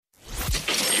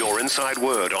inside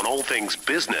word on all things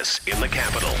business in the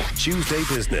capital. Tuesday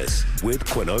Business with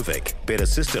Quinovic. Better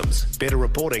systems, better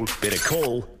reporting, better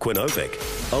call Quinovic.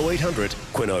 0800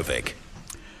 Quinovic.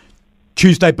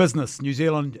 Tuesday Business. New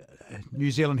Zealand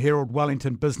Herald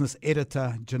Wellington business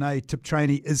editor Janae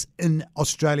Tiptrainey is in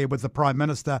Australia with the Prime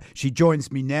Minister. She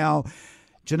joins me now.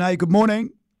 Janae, good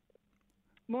morning.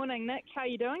 Morning, Nick. How are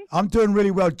you doing? I'm doing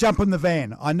really well. Jump in the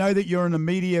van. I know that you're in a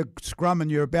media scrum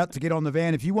and you're about to get on the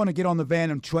van. If you want to get on the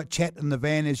van and chat in the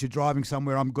van as you're driving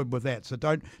somewhere, I'm good with that. So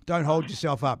don't hold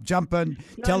yourself up. Jump in.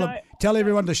 Tell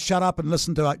everyone to shut up and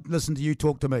listen to you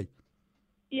talk to me.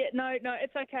 Yeah, no,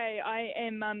 it's okay. I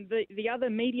am the other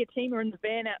media team are in the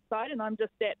van outside, and I'm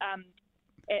just at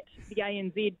the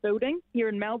ANZ building here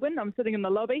in Melbourne. I'm sitting in the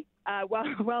lobby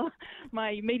while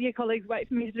my media colleagues wait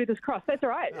for me to do this cross. That's all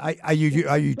right. Are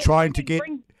you trying to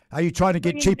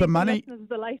get cheaper money? This is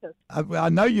the latest. I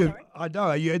know you. Sorry? I know.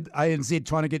 Are you at ANZ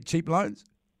trying to get cheap loans?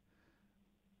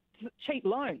 Cheap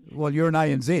loans. Well, you're an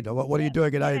ANZ. What are you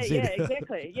doing at ANZ? Yeah,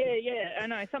 exactly. Yeah. I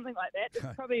know, something like that.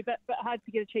 It's probably a bit hard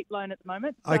to get a cheap loan at the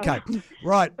moment. So. Okay,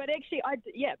 right. But actually,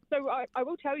 So I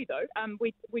will tell you though.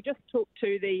 We just talked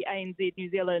to the ANZ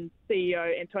New Zealand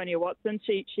CEO Antonia Watson.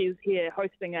 She's here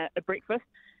hosting a breakfast,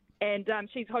 and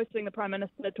she's hosting the Prime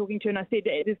Minister, talking to her. And I said,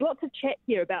 there's lots of chat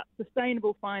here about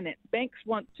sustainable finance. Banks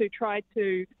want to try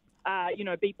to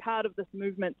be part of this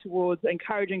movement towards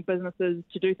encouraging businesses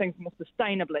to do things more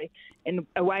sustainably. And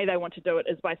a way they want to do it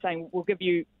is by saying, we'll give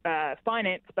you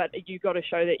finance, but you've got to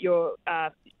show that your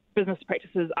business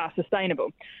practices are sustainable.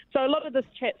 So a lot of this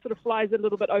chat sort of flies a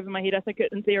little bit over my head. I think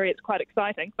in theory it's quite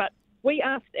exciting. But we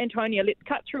asked Antonia, let's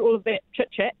cut through all of that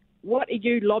chit-chat. What are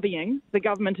you lobbying the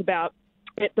government about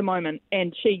at the moment?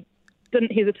 And she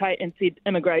didn't hesitate and said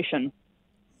immigration.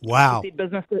 Wow. She said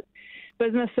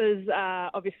businesses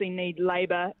obviously need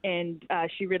labour, and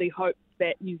she really hopes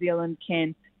that New Zealand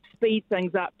can speed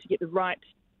things up to get the right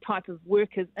type of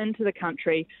workers into the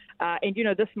country. And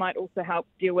this might also help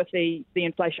deal with the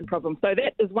inflation problem. So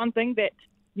that is one thing that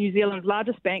New Zealand's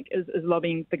largest bank is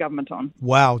lobbying the government on.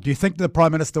 Wow. Do you think the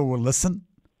Prime Minister will listen?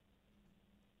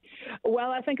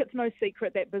 Well, I think it's no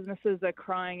secret that businesses are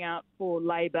crying out for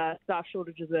labour. Staff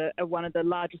shortages are one of the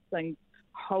largest things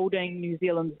holding New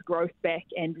Zealand's growth back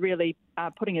and really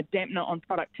putting a dampener on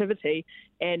productivity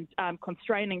and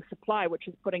constraining supply, which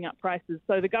is putting up prices.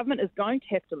 So the government is going to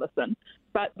have to listen.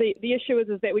 But the issue is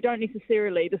that we don't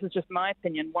necessarily, this is just my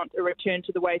opinion, want a return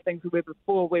to the way things were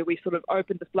before, where we sort of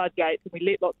opened the floodgates and we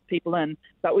let lots of people in,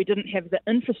 but we didn't have the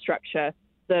infrastructure,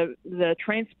 the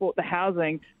transport, the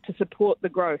housing to support the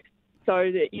growth.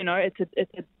 So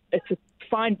it's a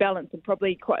fine balance and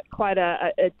probably quite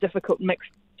a difficult mix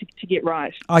to get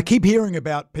right. I keep hearing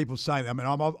about people saying, I'm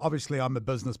a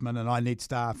businessman and I need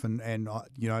staff and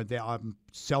I'm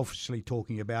selfishly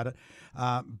talking about it.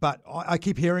 But I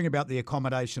keep hearing about the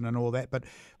accommodation and all that. But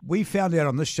we found out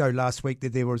on this show last week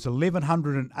that there was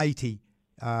 1,180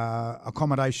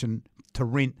 accommodation to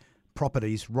rent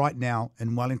properties right now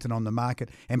in Wellington on the market,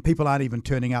 and people aren't even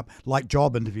turning up, like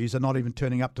job interviews, are not even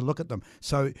turning up to look at them.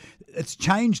 So it's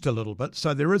changed a little bit.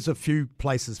 So there is a few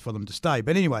places for them to stay.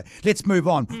 But anyway, let's move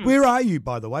on. Where are you,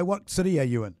 by the way? What city are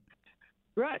you in?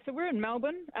 Right, so we're in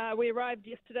Melbourne. We arrived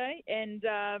yesterday, and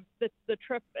the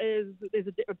trip is, there's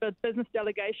a business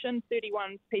delegation,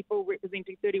 31 people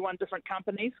representing 31 different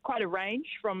companies, quite a range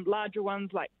from larger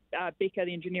ones like Becca,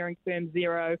 the engineering firm,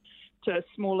 Xero, to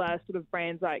smaller sort of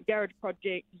brands like Garage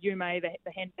Project, Yume,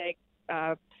 the handbag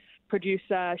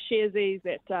producer, Sharesies,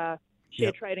 that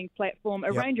share trading platform,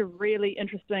 a range of really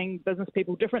interesting business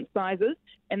people, different sizes,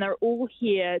 and they're all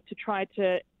here to try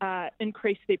to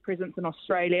increase their presence in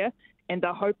Australia. And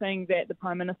they're hoping that the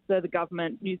Prime Minister, the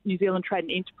government, New Zealand Trade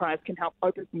and Enterprise can help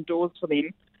open some doors for them,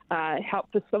 help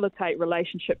facilitate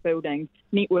relationship building,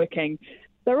 networking.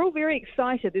 They're all very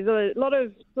excited. There's a lot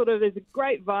of there's a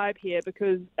great vibe here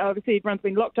because obviously everyone's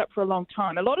been locked up for a long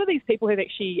time. A lot of these people have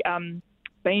actually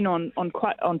been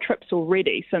on trips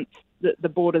already since the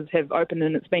borders have opened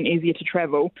and it's been easier to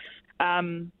travel.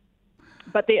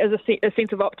 But there is a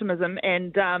sense of optimism,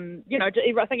 and I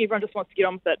think everyone just wants to get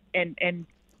on with it, and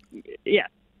yeah.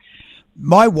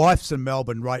 My wife's in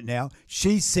Melbourne right now.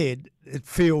 She said it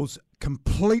feels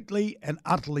completely and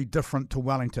utterly different to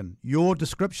Wellington. Your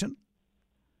description?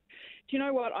 Do you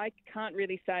know what? I can't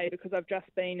really say because I've just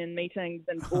been in meetings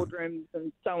and boardrooms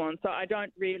and so on. So I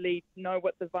don't really know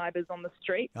what the vibe is on the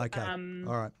street. Okay.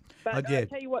 All right. But I'll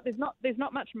tell you what, there's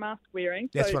not much mask wearing.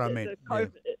 That's what I meant. So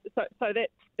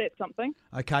that's something.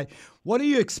 Okay. What do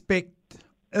you expect,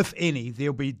 if any,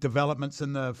 there'll be developments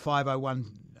in the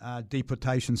 501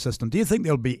 deportation system? Do you think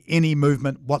there'll be any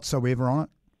movement whatsoever on it?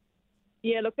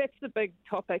 Yeah, look, that's the big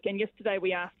topic. And yesterday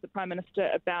we asked the Prime Minister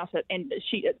about it, and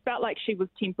it felt like she was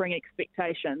tempering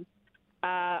expectations.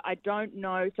 I don't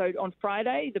know. So on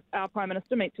Friday, our Prime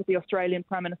Minister meets with the Australian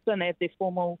Prime Minister, and they have their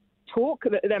formal talk.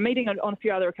 They're meeting on a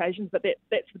few other occasions, but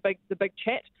that's the big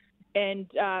chat. And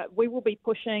we will be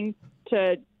pushing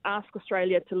to ask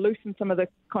Australia to loosen some of the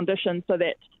conditions so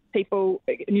that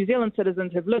New Zealand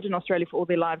citizens who've lived in Australia for all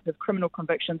their lives have criminal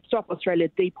convictions, stop Australia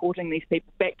deporting these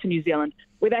people back to New Zealand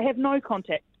where they have no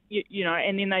contact,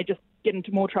 and then they just get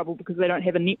into more trouble because they don't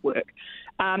have a network.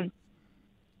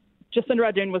 Jacinda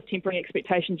Ardern was tempering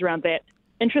expectations around that.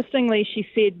 Interestingly, she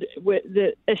said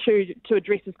the issue to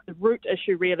address is the root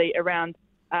issue really around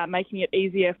making it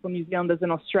easier for New Zealanders in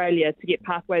Australia to get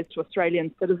pathways to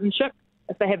Australian citizenship.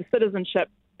 If they have citizenship,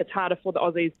 it's harder for the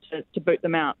Aussies to boot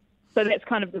them out. So that's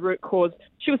kind of the root cause.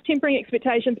 She was tempering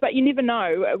expectations, but you never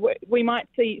know. We might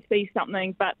see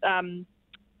something, but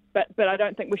I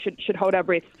don't think we should hold our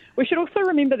breath. We should also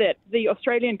remember that the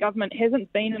Australian government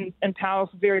hasn't been in power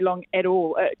for very long at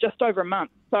all, just over a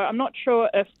month. So I'm not sure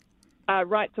if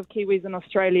rights of Kiwis in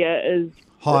Australia is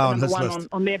high on number his one list.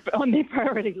 on their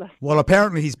priority list. Well,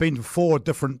 apparently he's been to 4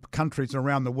 different countries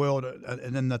around the world,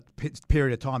 and in the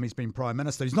period of time he's been Prime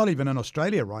Minister. He's not even in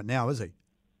Australia right now, is he?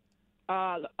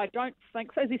 I don't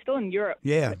think so. Is he still in Europe?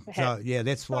 Yeah, perhaps?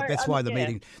 that's why the yeah.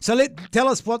 meeting. So tell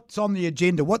us what's on the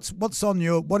agenda. What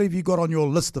have you got on your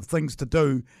list of things to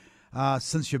do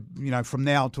since from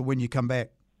now to when you come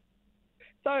back?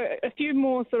 So a few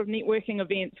more sort of networking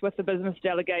events with the business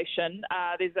delegation.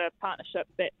 There's a partnership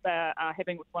that they are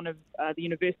having with one of the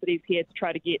universities here to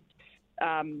try to get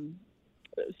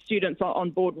students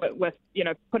on board with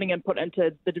putting input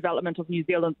into the development of New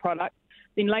Zealand products.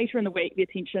 Then later in the week, the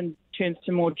attention turns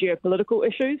to more geopolitical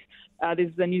issues.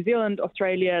 There's the New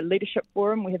Zealand-Australia Leadership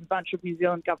Forum. We have a bunch of New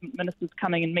Zealand government ministers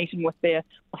coming and meeting with their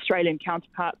Australian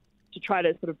counterparts to try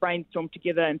to sort of brainstorm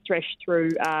together and thrash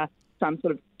through some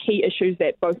sort of key issues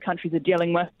that both countries are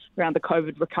dealing with around the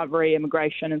COVID recovery,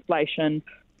 immigration, inflation,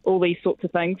 all these sorts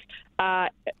of things.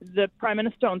 The Prime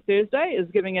Minister on Thursday is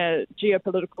giving a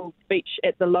geopolitical speech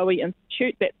at the Lowy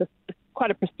Institute. That's quite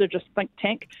a prestigious think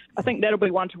tank. I think that'll be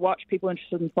one to watch. People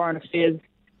interested in foreign affairs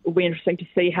will be interesting to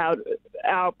see how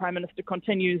our Prime Minister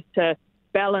continues to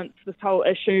balance this whole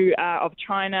issue of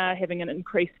China having an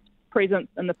increased presence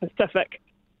in the Pacific.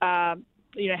 How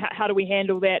do we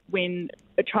handle that when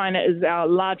China is our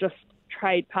largest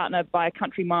trade partner by a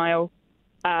country mile,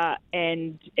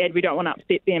 and we don't want to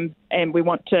upset them, and we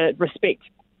want to respect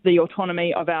the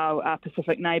autonomy of our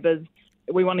Pacific neighbours.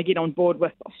 We want to get on board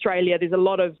with Australia. There's a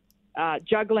lot of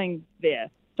juggling there.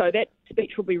 So that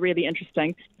speech will be really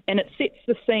interesting. And it sets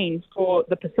the scene for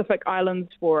the Pacific Islands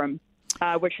Forum,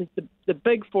 which is the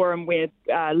big forum where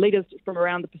leaders from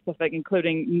around the Pacific,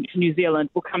 including New Zealand,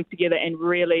 will come together and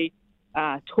really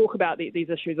talk about these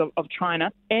issues of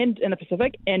China and in the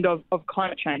Pacific and of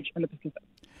climate change in the Pacific.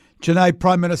 Janae,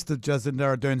 Prime Minister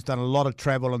Jacinda Ardern's done a lot of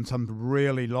travel on some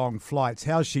really long flights.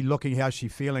 How's she looking? How's she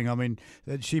feeling? I mean,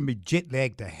 she'd be jet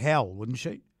lagged to hell, wouldn't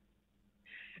she?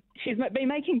 She's been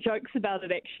making jokes about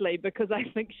it, actually, because I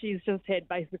think she's just had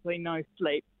basically no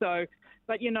sleep. So,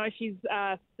 but, she's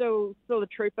still a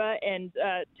trooper, and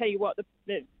tell you what,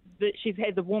 she's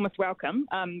had the warmest welcome.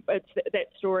 It's that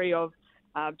story of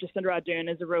Jacinda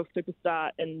Ardern is a real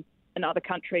superstar in other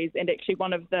countries, and actually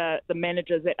one of the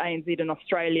managers at ANZ in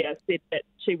Australia said that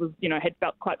she was, had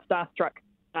felt quite starstruck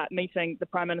meeting the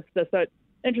Prime Minister. So it's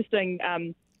interesting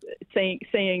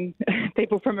seeing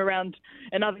people from around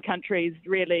in other countries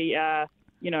really,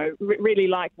 really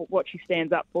like what she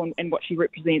stands up for and what she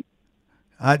represents.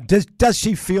 Does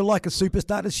she feel like a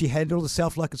superstar? Does she handle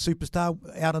herself like a superstar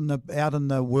out in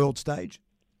the world stage?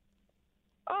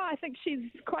 Oh, I think she's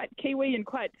quite Kiwi and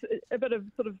quite a bit of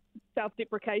sort of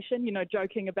self-deprecation,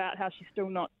 joking about how she's still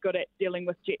not good at dealing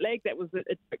with jet lag. That was a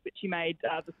trick that she made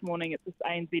this morning at this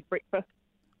ANZ breakfast.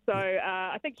 So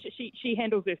I think she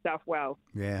handles herself well.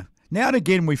 Yeah. Now and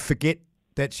again, we forget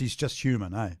that she's just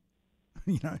human, eh?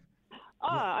 Oh,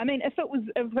 I mean, if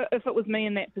it was me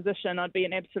in that position, I'd be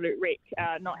an absolute wreck,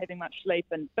 not having much sleep.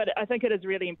 But I think it is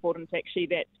really important, actually,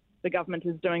 that the government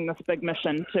is doing this big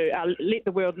mission to let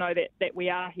the world know that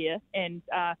we are here and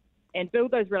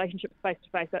build those relationships face to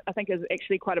face. I think is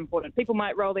actually quite important. People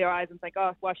might roll their eyes and think,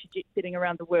 oh, why is she jet setting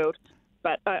around the world?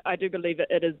 But I do believe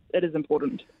it is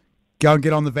important. Go and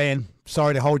get on the van.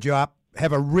 Sorry to hold you up.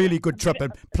 Have a really good trip.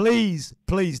 And please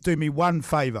do me one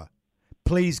favour.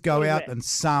 Please go out and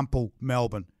sample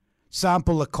Melbourne.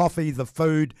 Sample the coffee, the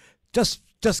food. Just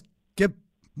give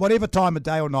whatever time of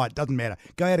day or night, doesn't matter.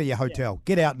 Go out of your hotel.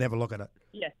 Get out and have a look at it.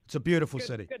 Yeah. It's a beautiful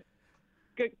city.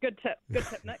 Good tip. Good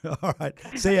tip, Nick. All right.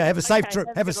 See ya. Have a safe trip.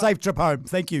 Have a good safe trip home.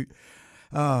 Thank you.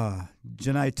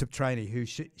 Janae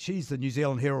Tiptrainey, she's the New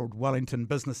Zealand Herald Wellington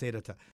business editor.